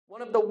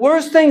One of the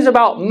worst things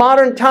about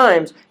modern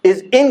times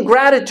is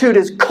ingratitude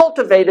is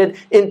cultivated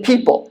in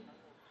people.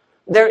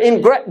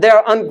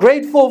 They're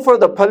ungrateful for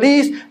the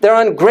police. They're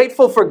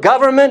ungrateful for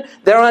government.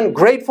 They're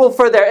ungrateful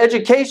for their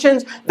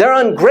educations. They're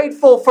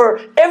ungrateful for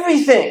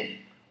everything.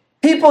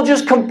 People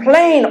just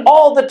complain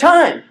all the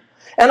time.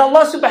 And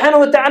Allah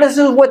subhanahu wa ta'ala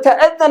says,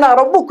 وَتَأَذَّنَ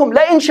رَبُّكُمْ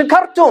لَإِن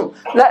شَكَرْتُمْ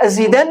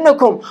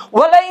لَأَزِيدَنَّكُمْ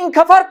وَلَإِن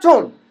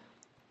كَفَرْتُمْ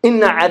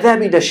إِنَّ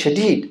عَذَابِي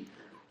لَشَدِيدٌ.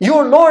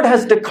 Your Lord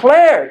has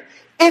declared,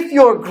 if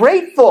you're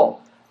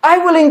grateful, I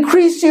will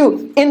increase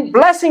you in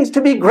blessings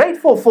to be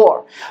grateful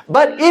for.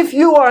 But if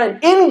you are an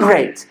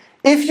ingrate,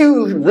 if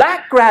you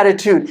lack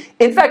gratitude,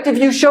 in fact, if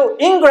you show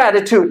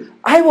ingratitude,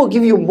 I will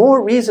give you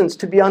more reasons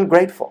to be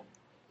ungrateful.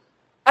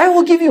 I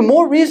will give you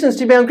more reasons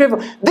to be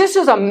ungrateful. This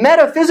is a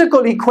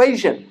metaphysical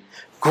equation.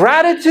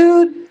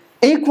 Gratitude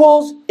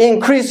equals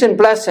increase in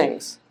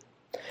blessings.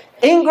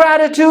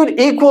 Ingratitude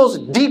equals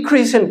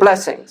decrease in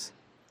blessings.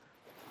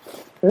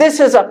 This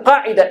is a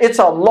qa'idah, it's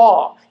a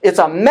law. It's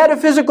a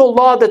metaphysical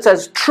law that's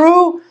as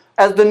true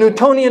as the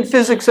Newtonian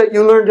physics that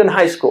you learned in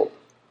high school.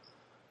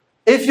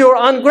 If you're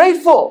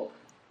ungrateful,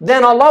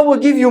 then Allah will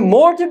give you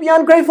more to be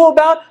ungrateful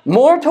about,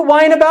 more to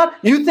whine about.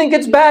 You think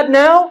it's bad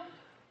now?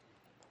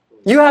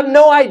 You have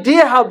no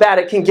idea how bad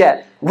it can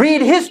get.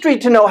 Read history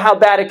to know how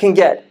bad it can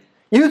get.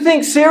 You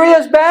think Syria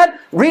is bad?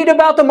 Read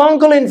about the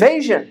Mongol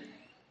invasion.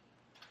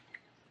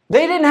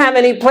 They didn't have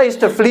any place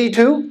to flee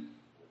to.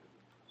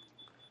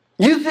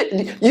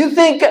 You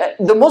think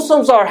the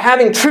Muslims are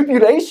having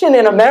tribulation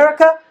in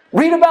America?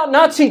 Read about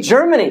Nazi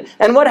Germany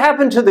and what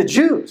happened to the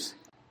Jews.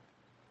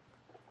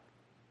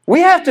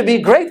 We have to be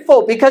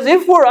grateful, because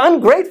if we're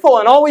ungrateful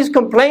and always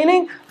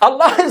complaining,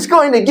 Allah is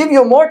going to give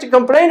you more to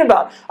complain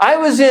about. I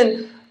was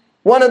in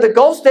one of the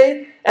Gulf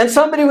states and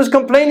somebody was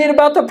complaining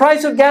about the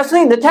price of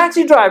gasoline, the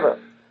taxi driver.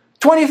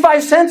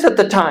 25 cents at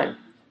the time.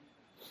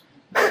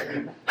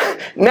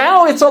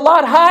 Now it's a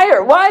lot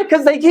higher. Why?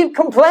 Because they keep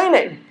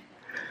complaining.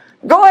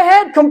 Go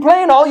ahead,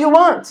 complain all you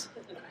want.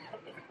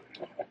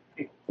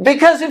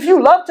 Because if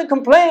you love to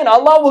complain,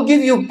 Allah will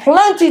give you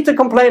plenty to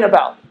complain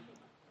about.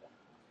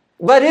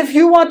 But if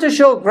you want to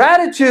show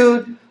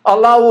gratitude,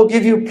 Allah will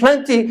give you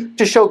plenty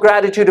to show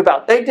gratitude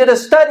about. They did a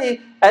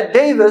study at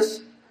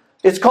Davis.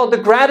 It's called the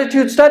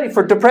gratitude study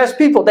for depressed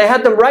people. They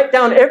had them write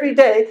down every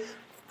day,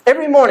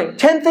 every morning,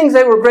 10 things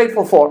they were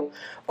grateful for.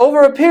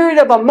 Over a period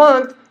of a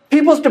month,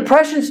 people's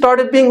depression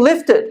started being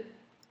lifted.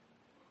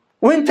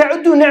 وَإِن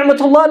تَعُدُّوا نِعْمَةَ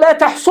اللَّهِ لَا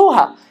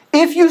تَحْصُوهَا.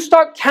 If you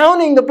start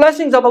counting the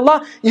blessings of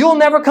Allah, you'll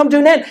never come to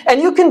an end.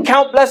 And you can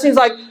count blessings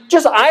like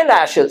just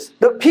eyelashes.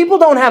 But people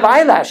don't have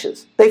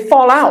eyelashes. They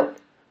fall out.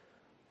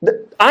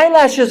 The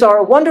eyelashes are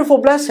a wonderful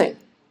blessing.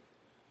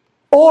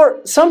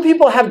 Or some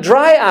people have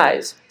dry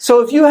eyes.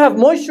 So if you have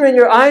moisture in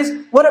your eyes,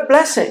 what a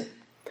blessing.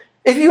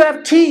 If you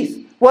have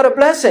teeth, what a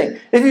blessing.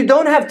 If you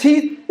don't have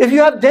teeth, if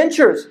you have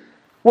dentures,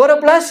 what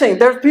a blessing.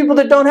 There's people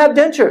that don't have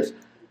dentures.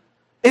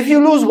 If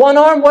you lose one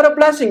arm, what a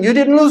blessing. You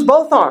didn't lose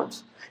both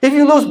arms. If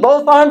you lose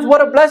both arms,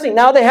 what a blessing.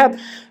 Now they have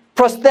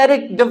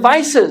prosthetic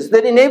devices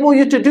that enable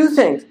you to do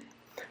things.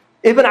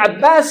 Ibn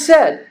Abbas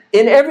said,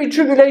 in every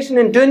tribulation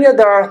in dunya,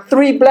 there are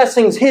 3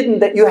 blessings hidden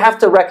that you have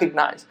to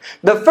recognize.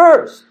 The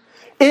first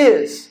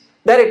is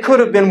that it could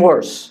have been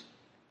worse.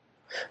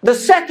 The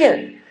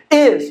second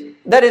is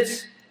that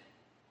it's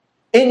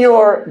in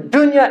your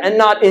dunya and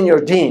not in your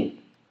deen.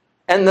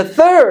 And the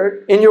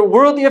third, in your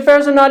worldly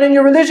affairs and not in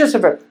your religious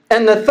affairs.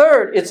 And the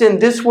third, it's in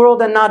this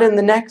world and not in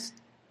the next.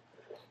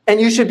 And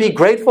you should be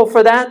grateful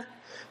for that.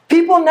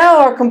 People now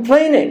are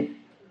complaining.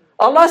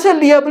 Allah said,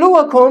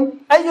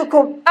 لِيَبْلُوَكُمْ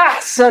أَيُّكُمْ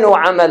أَحْسَنُ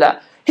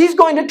عَمَلًا. He's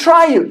going to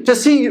try you to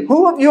see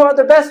who of you are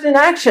the best in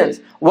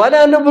actions.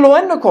 وَلَا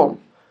نَبْلُوَنَّكُمْ.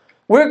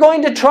 We're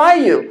going to try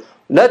you.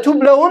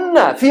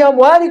 لَتُبْلَوُنَّ فِي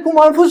أَمْوَالِكُمْ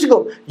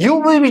وَأَنفُسِكُمْ. You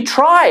will be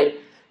tried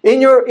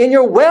in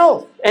your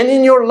wealth and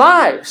in your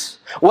lives.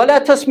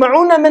 وَلَا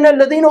تَسْمَعُونَ مِنَ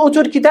الَّذِينَ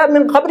أُوتُوا الْكِتَابَ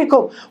مِنْ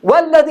قَبْلِكُمْ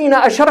وَالَّذِينَ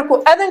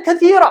أَشْرَكُوا أَذًى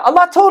كَثِيرًا.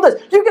 Allah told us,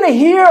 you're going to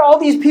hear all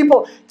these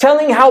people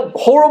telling how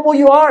horrible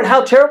you are and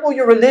how terrible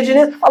your religion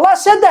is. Allah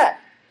said that.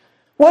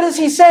 What does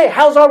He say?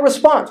 How's our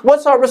response?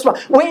 What's our response?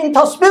 وَإِن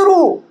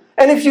تَصْبِرُوا.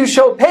 And if you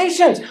show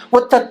patience,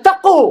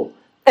 وَتَتَّقُوا,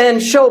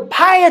 and show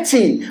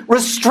piety,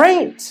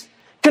 restraint,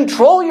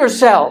 control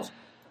yourselves.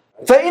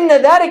 فَإِنَّ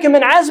ذَلِكَ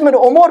مِنْ عَزْمِ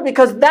الْأُمُورِ.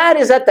 Because that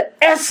is at the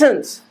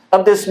essence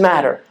of this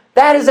matter.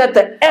 That is at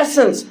the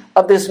essence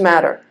of this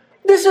matter.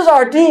 This is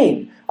our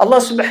deen. Allah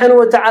subhanahu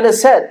wa ta'ala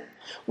said,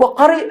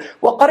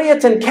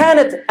 وَقَرْيَةً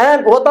كَانَتْ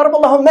وَضَرَبَ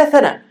اللَّهُ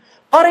مَثَلًا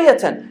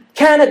قَرْيَةً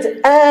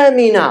كَانَتْ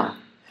آمِنًا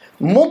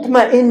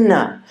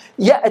مُطْمَئِنًّا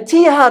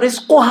يَأْتِيهَا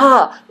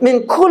رِزْقُهَا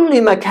مِنْ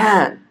كُلِّ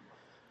مَكَانٍ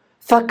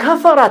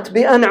فَكَفَرَتْ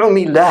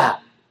بِأَنْعُمِ اللَّهِ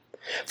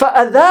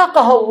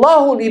فَأَذَاقَهَا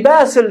اللَّهُ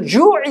لِبَاسَ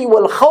الْجُوعِ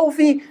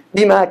وَالْخَوْفِ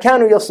بِمَا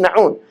كَانُوا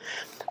يَصْنَعُونَ.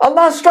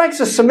 Allah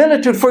strikes a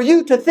similitude for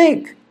you to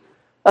think.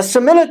 A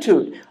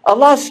similitude.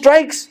 Allah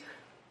strikes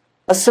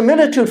a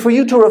similitude for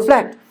you to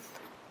reflect.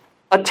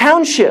 A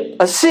township,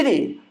 a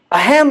city, a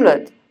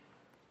hamlet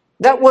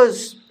that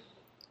was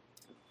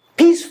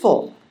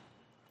peaceful.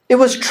 It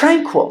was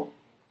tranquil.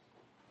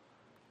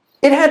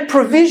 It had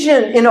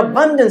provision in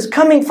abundance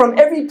coming from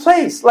every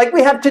place. Like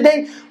we have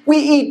today, we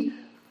eat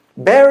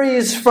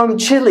berries from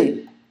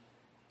Chile,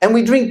 and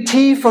we drink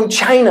tea from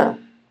China.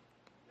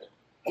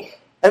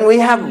 And we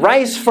have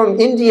rice from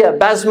India,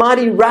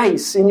 basmati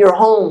rice in your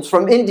homes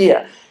from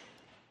India.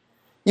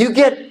 You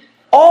get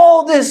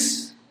all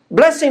this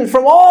blessing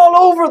from all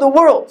over the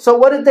world. So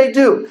what did they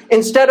do?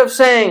 Instead of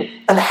saying,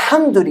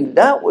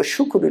 Alhamdulillah wa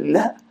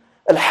shukrulillah,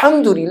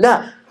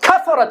 Alhamdulillah,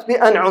 kafarat bi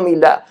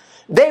an'umillah.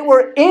 They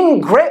were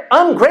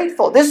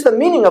ungrateful. This is the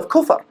meaning of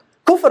kufr.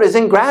 Kufr is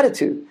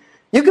ingratitude.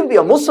 You can be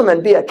a Muslim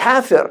and be a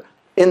kafir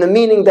in the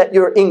meaning that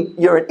you're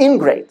an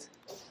ingrate.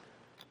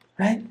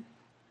 Right?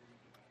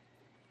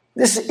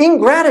 This is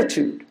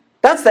ingratitude.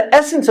 That's the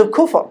essence of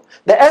kufr.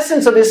 The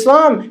essence of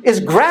Islam is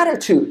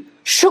gratitude,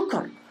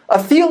 shukr,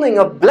 a feeling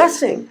of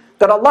blessing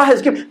that Allah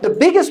has given. The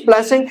biggest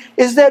blessing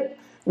is that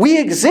we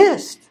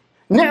exist.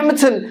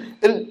 Ni'mat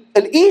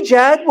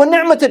al-ijad wa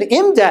ni'mat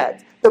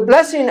al-imdad. The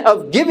blessing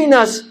of giving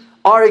us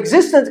our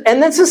existence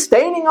and then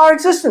sustaining our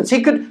existence.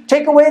 He could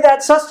take away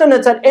that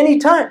sustenance at any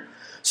time.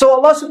 So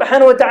Allah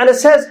subhanahu wa ta'ala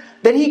says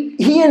that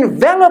He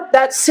enveloped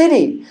that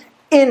city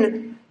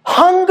in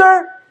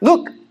hunger,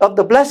 look, of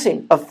the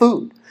blessing of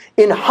food,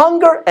 in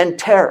hunger and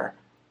terror.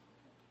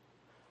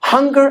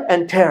 Hunger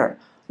and terror.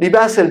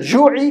 Libas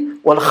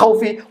al-ju'i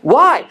wal-khawfi.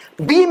 Why?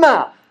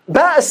 Bima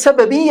ba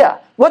as-sababiyya.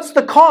 What's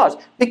the cause?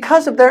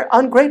 Because of their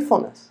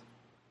ungratefulness.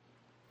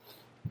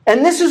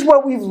 And this is where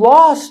we've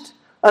lost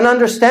an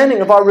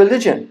understanding of our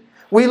religion.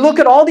 We look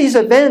at all these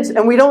events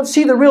and we don't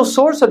see the real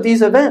source of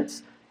these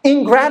events.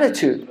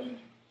 Ingratitude.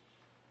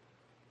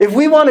 If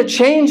we want to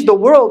change the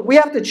world, we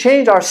have to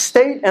change our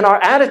state and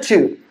our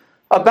attitude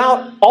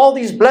about all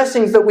these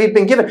blessings that we've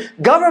been given.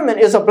 Government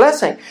is a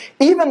blessing.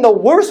 Even the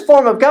worst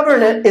form of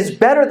government is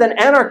better than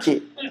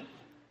anarchy.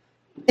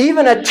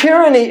 Even a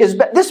tyranny is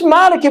better. This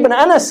Malik ibn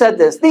Anas said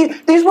this.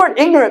 These weren't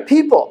ignorant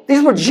people.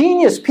 These were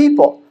genius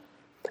people.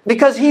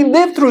 Because he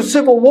lived through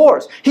civil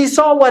wars. He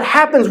saw what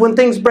happens when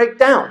things break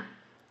down.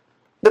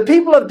 The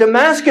people of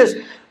Damascus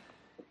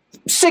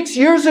 6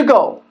 years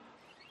ago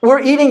were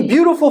eating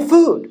beautiful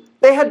food.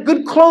 They had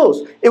good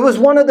clothes. It was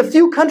one of the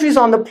few countries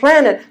on the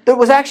planet that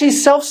was actually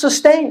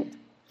self-sustained.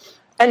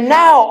 And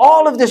now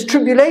all of this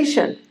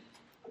tribulation.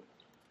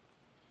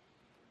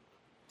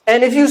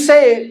 And if you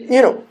say,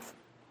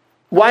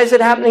 why is it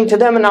happening to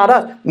them and not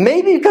us?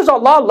 Maybe because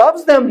Allah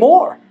loves them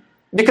more.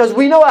 Because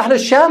we know Ahl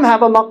Sham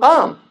have a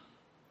maqam.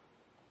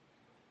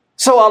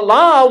 So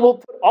Allah will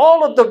put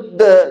all of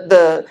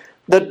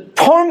the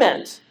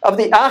torment of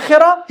the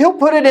akhirah, He'll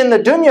put it in the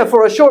dunya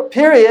for a short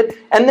period,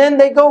 and then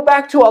they go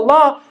back to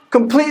Allah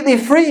completely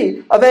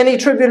free of any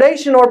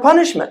tribulation or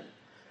punishment.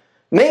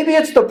 Maybe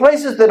it's the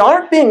places that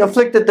aren't being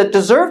afflicted, that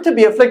deserve to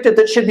be afflicted,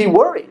 that should be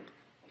worried.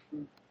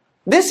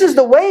 This is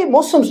the way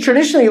Muslims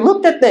traditionally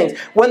looked at things.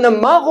 When the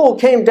Mughal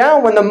came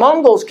down, when the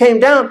Mongols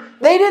came down,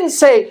 they didn't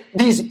say,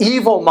 these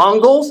evil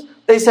Mongols.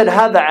 They said,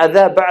 هَذَا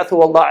عَذَابَ بَعْثُ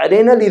اللَّهِ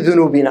عَلَيْنَا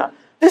لِذُنُوبِنَا.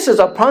 This is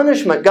a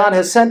punishment God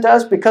has sent to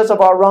us because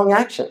of our wrong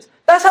actions.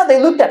 That's how they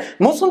looked at it.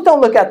 Muslims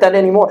don't look at that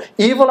anymore.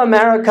 Evil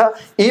America,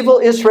 evil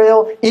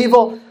Israel,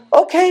 evil...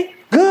 Okay,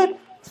 good.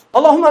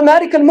 Allahumma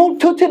malik al-mulk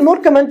tutil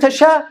mulka man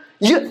tasha.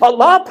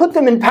 Allah put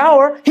them in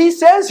power. He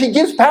says He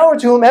gives power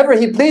to whomever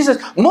He pleases.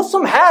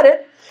 Muslim had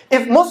it.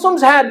 If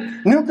Muslims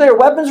had nuclear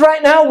weapons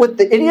right now with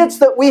the idiots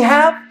that we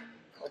have,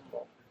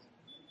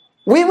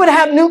 we would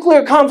have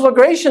nuclear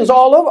conflagrations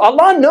all over.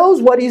 Allah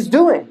knows what He's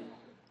doing.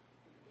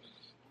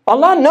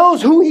 Allah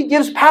knows who He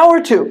gives power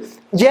to.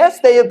 Yes,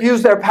 they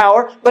abuse their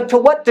power, but to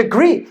what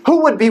degree?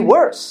 Who would be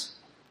worse?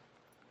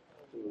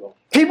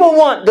 People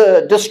want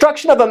the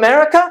destruction of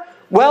America?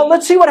 Well,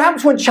 let's see what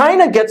happens when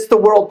China gets the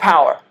world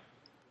power.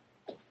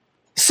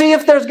 See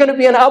if there's going to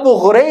be an Abu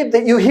Ghraib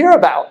that you hear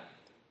about.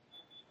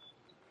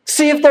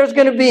 See if there's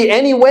going to be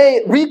any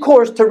way,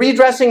 recourse to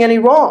redressing any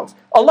wrongs.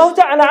 Allah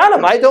Ta'ala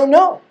alam, I don't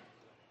know.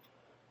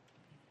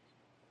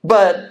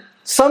 But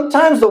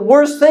sometimes the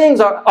worst things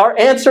are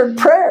answered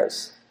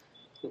prayers.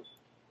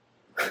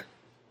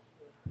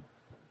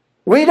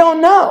 We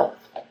don't know.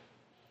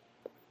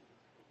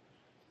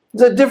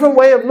 It's a different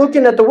way of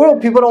looking at the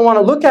world. People don't want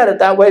to look at it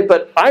that way,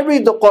 but I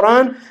read the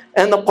Quran,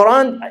 and the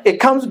Quran, it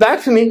comes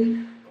back to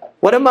me.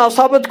 وَلَمَّا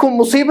أَصَابَتْكُمْ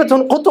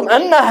مُصِيبَةٌ قُلْتُمْ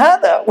أَنَّ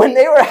هَذَا. When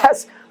they were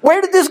asked,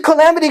 where did this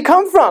calamity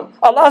come from?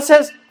 Allah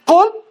says,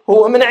 قُلْ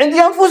هُوَ مِنْ عِنْدِ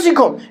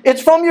أَنفُسِكُمْ.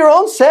 It's from your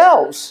own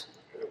selves.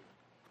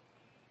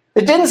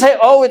 It didn't say,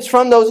 oh, it's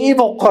from those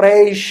evil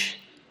Quraysh.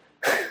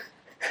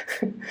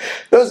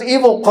 Those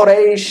evil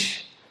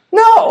Quraysh.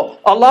 No,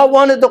 Allah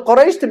wanted the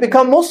Quraysh to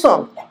become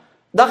Muslim.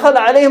 دخل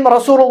عليهم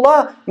رسول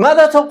الله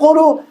ماذا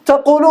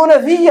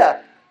تقولون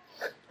فيا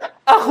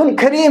أخ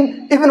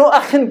كريم ابن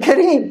أخ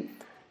كريم.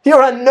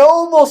 You're a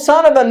noble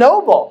son of a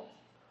noble.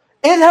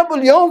 اذهبوا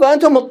اليوم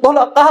وأنتم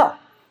الطلقاء.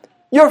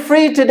 You're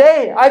free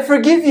today. I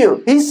forgive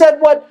you. He said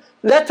what?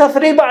 لا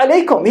تثريب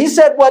عليكم. He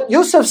said what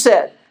Yusuf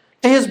said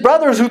to his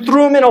brothers who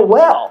threw him in a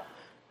well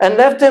and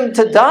left him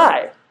to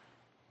die.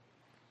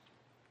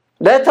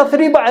 لا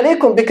تثريب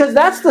عليكم. Because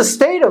that's the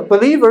state of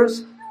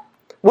believers.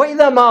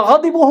 وَإِذَا مَا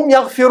غَضِبُوا هُمْ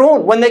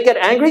يَغْفِرُونَ. When they get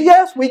angry,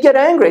 yes, we get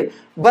angry.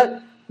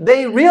 But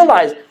they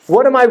realize,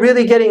 what am I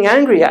really getting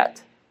angry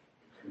at?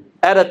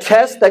 At a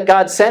test that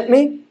God sent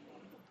me?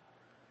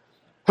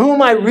 Who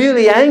am I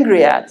really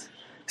angry at?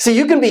 See,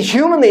 you can be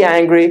humanly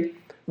angry,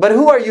 but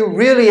who are you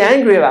really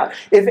angry about?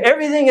 If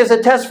everything is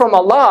a test from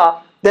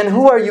Allah, then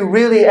who are you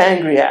really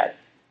angry at?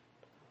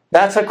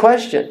 That's a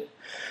question.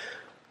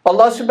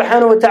 Allah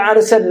subhanahu wa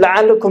ta'ala said,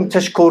 لَعَلَّكُمْ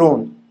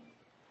تَشْكُرُونَ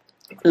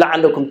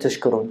لَعَلَّكُمْ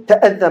تَشْكُرُونَ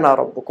تَأَذَّنَا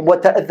رَبُّكُمْ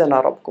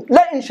وَتَأَذَّنَا رَبُّكُمْ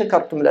لَإِنْ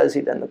شَكَرْتُمْ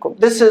لَأَزِيدَنَّكُمْ.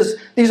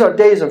 These are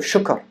days of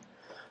shukr.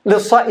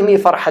 لِلصَّائِمِ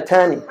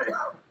فَرْحَتَانِ.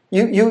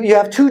 You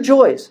have two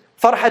joys.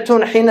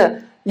 فَرْحَةٌ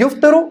حِينَ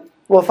يُفْطِرُ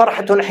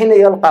وَفَرْحَةٌ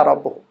حِينَ يَلْقَى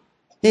رَبُّهُ.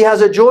 He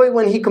has a joy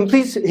when he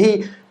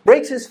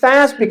breaks his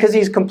fast because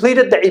he's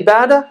completed the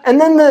ibadah,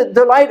 and then the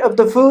delight of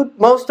the food.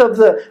 Most of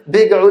the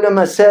big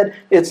ulama said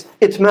it's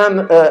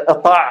itmam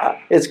ata'a.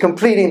 It's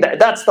completing that.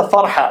 That's the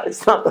farha.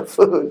 It's not the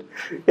food.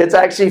 It's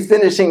actually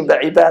finishing the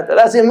ibadah.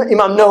 That's Imam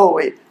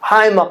Nawawi.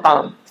 High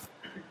maqam.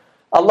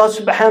 Allah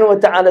subhanahu wa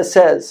ta'ala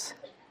says,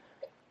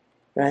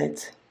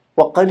 right?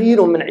 وَقَلِيلٌ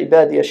مِّنْ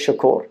عِبَادِيَ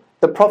الشَّكُورِ.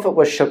 The Prophet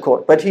was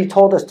shakur, but he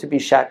told us to be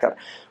shakir.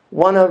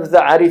 One of the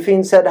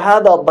arifin said,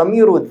 هذا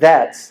ضمير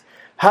الذات.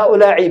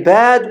 هؤلاء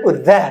عباد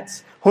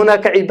الذات.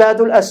 هناك عباد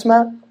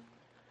الأسماء.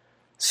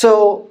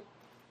 So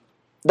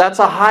that's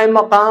a high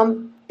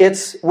maqam.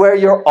 It's where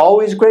you're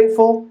always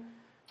grateful.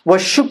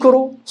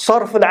 والشكر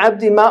صرف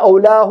العبد ما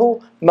أولاه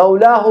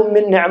مولاه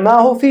من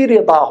نعماه في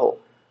رضاه.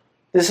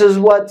 This is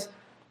what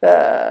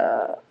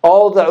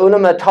all the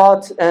ulama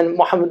taught, and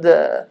Muhammad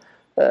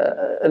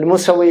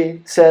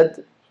al-Musawi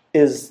said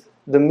is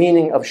the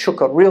meaning of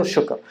shukr, real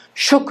shukr.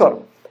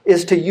 Shukr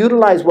is to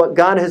utilize what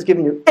God has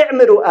given you.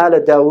 اعملوا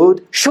آل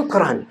داود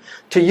شكرا.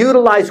 To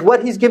utilize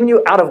what He's given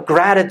you out of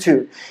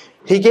gratitude.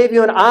 He gave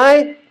you an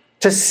eye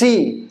to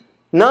see,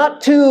 not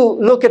to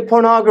look at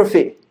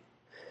pornography.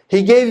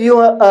 He gave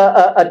you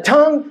a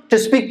tongue to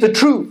speak the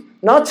truth,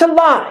 not to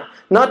lie,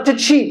 not to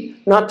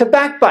cheat, not to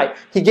backbite.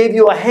 He gave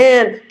you a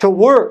hand to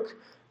work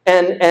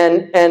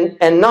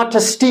and not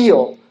to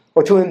steal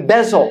or to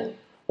embezzle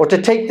or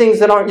to take things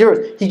that aren't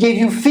yours. He gave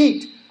you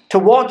feet to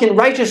walk in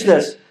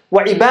righteousness.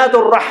 وَعِبَادُ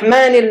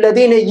الرَّحْمَنِ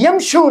الَّذِينَ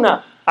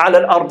يَمْشُونَ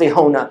عَلَى الْأَرْضِ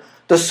هَوْنًا.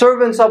 The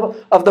servants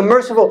of the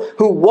merciful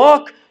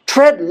who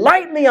tread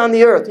lightly on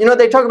the earth. You know,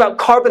 they talk about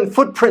carbon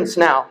footprints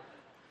now.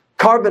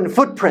 Carbon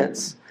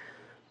footprints.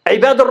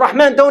 Ibad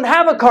al-Rahman don't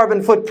have a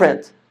carbon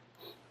footprint.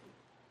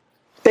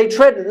 They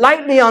tread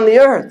lightly on the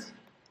earth.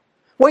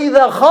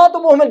 وَإِذَا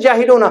خَاطَبُهُمُ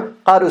الْجَاهِلُونَ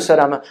قَالُوا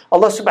سَلَامًا.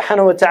 Allah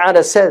subhanahu wa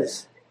ta'ala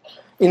says,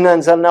 إِنَّا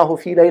أَنزَلْنَاهُ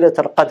فِي لَيْلَةِ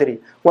الْقَدْرِ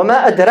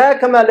وَمَا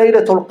أَدْرَاكَ مَا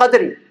لَيْلَةُ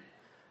الْقَدْرِ.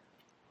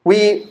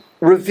 We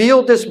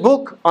revealed this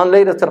book on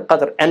Laylatul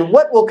Qadr. And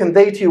what will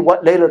convey to you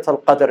what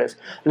Laylatul Qadr is?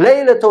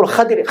 Laylatul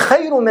Qadr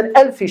khayru min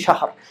alfi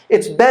shahr.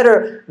 It's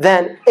better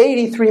than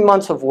 83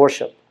 months of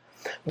worship.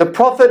 The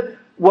Prophet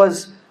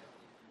was,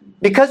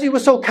 because he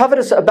was so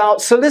covetous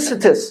about,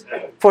 solicitous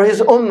for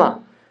his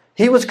ummah,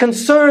 he was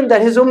concerned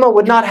that his ummah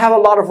would not have a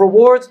lot of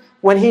rewards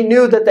when he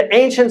knew that the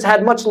ancients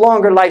had much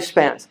longer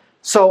lifespans.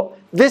 So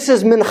this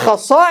is min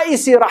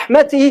khasa'isi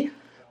rahmati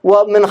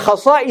wa min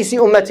khasa'isi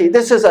ummati.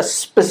 This is a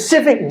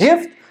specific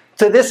gift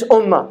to this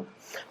ummah,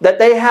 that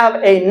they have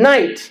a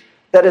night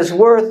that is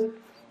worth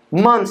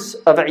months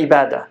of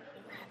ibadah.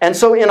 And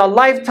so in a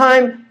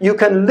lifetime, you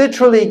can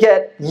literally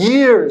get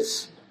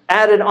years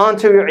added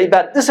onto your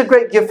ibadah. This is a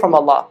great gift from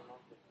Allah.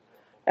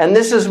 And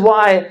this is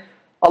why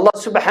Allah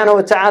subhanahu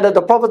wa ta'ala,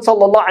 the Prophet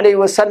sallallahu alayhi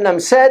wa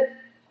sallam said,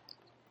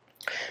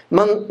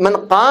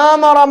 من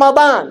قام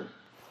رمضان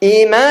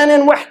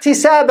إيمانا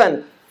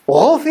واحتسابا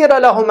غفر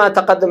له ما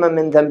تقدم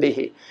من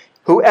ذنبه.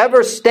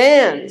 Whoever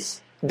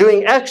stands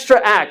doing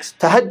extra acts,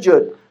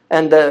 tahajjud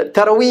and the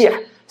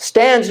taraweeh,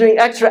 stands doing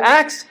extra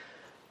acts,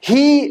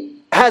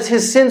 he has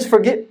his sins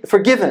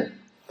forgiven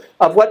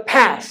of what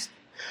passed.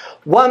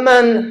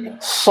 وَمَنْ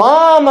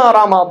صَامَ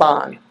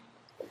رَمَضَانَ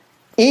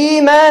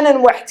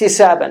إِيمَانًا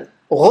وَاحْتِسَابًا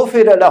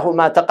غُفِرَ لَهُ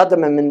مَا تَقَدَّمَ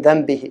مِنْ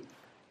ذَنْبِهِ.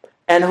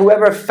 And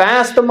whoever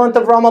fasts the month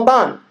of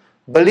Ramadan,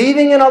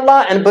 believing in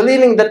Allah and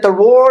believing that the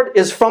reward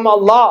is from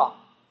Allah.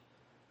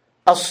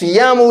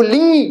 الصِّيَامُ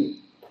لِي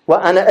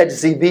وَأَنَا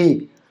أَجْزِي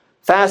بِهِ.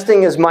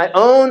 Fasting is my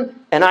own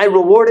and I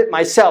reward it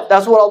myself.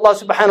 That's what Allah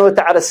subhanahu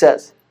wa ta'ala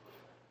says.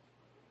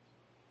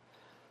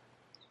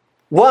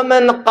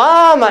 وَمَنْ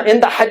قَامَ, in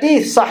the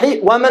hadith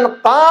sahih,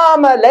 وَمَنْ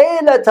قَامَ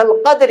لَيْلَةَ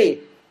الْقَدْرِ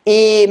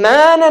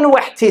إِيمَانًا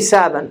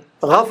وَاحْتِسَابًا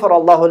غَفَرَ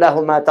اللَّهُ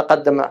لَهُ مَا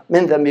تَقَدَّمَ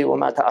مِنْ ذَنْبِهِ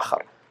وَمَا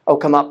تَأَخَّرَ. أو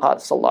كما قال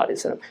صلى الله عليه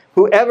وسلم.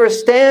 Whoever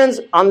stands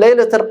on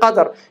Laylatul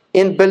Qadr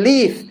in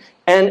belief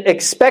and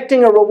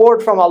expecting a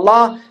reward from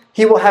Allah,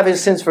 he will have his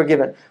sins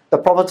forgiven. The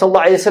Prophet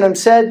sallallahu alaihi wasallam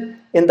said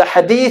in the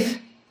hadith,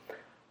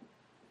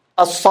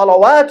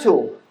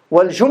 الصلوات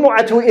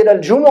والجمعة إلى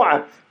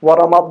الجمعة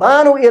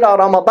ورمضان إلى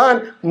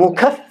رمضان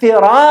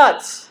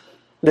مكفرات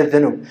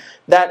للذنوب.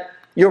 That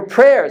your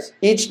prayers,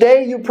 each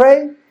day you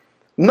pray,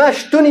 ما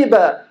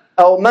اجتنب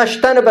أو ما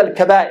اجتنب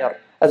الكبائر,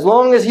 as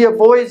long as he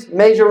avoids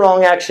major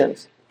wrong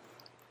actions.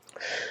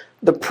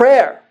 The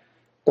prayer,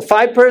 the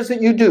 5 prayers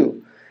that you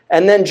do,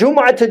 And then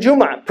Jum'ah to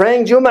Jum'ah,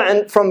 praying Jum'ah,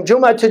 and from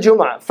Jum'ah to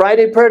Jum'ah,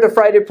 Friday prayer to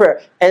Friday prayer.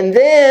 And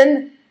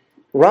then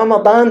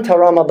Ramadan to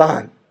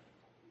Ramadan.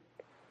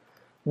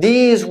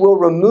 These will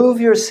remove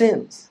your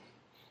sins.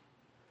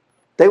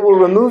 They will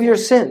remove your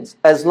sins.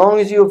 As long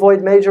as you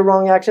avoid major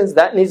wrong actions,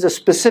 that needs a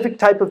specific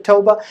type of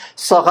tawbah.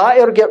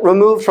 Sagha'ir get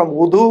removed from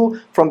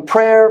wudu, from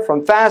prayer,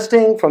 from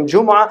fasting, from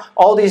Jum'ah,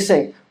 all these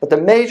things. But the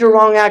major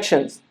wrong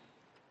actions,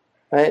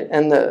 right?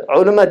 And the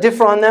ulama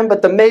differ on them,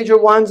 but the major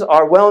ones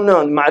are well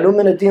known. Ma'lum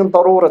min ad-din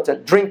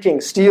daruratan,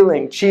 drinking,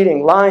 stealing,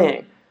 cheating,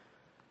 lying,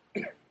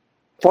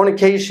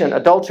 fornication,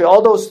 adultery,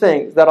 all those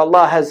things that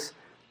Allah has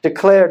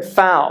declared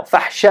foul,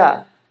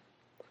 fahsha.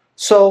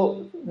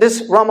 So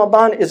this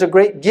Ramadan is a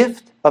great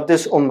gift of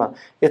this ummah.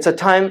 It's a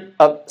time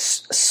of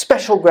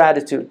special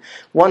gratitude.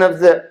 One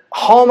of the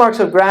hallmarks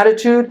of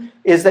gratitude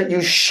is that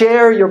you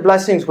share your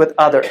blessings with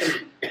others.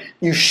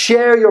 You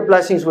share your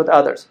blessings with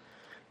others.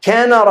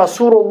 كان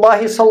رسول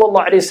الله صلى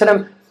الله عليه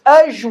وسلم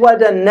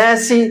أجود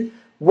الناس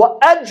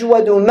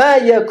وأجود ما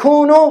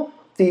يكون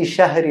في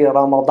شهر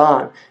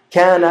رمضان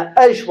كان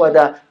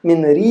أجود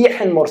من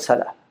ريح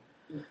مرسلة.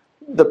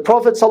 The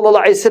Prophet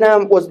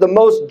ﷺ was the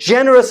most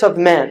generous of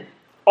men,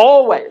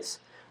 always.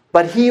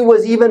 But he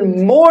was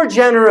even more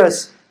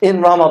generous in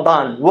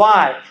Ramadan.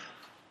 Why?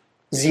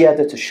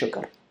 زيادة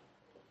الشكر.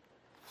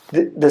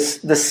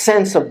 The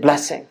sense of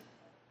blessing.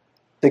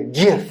 The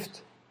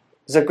gift.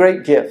 It's a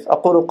great gift.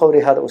 أقول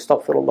قولي هذا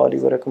واستغفر الله لي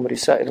ولكم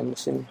ولسائر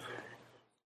المسلمين.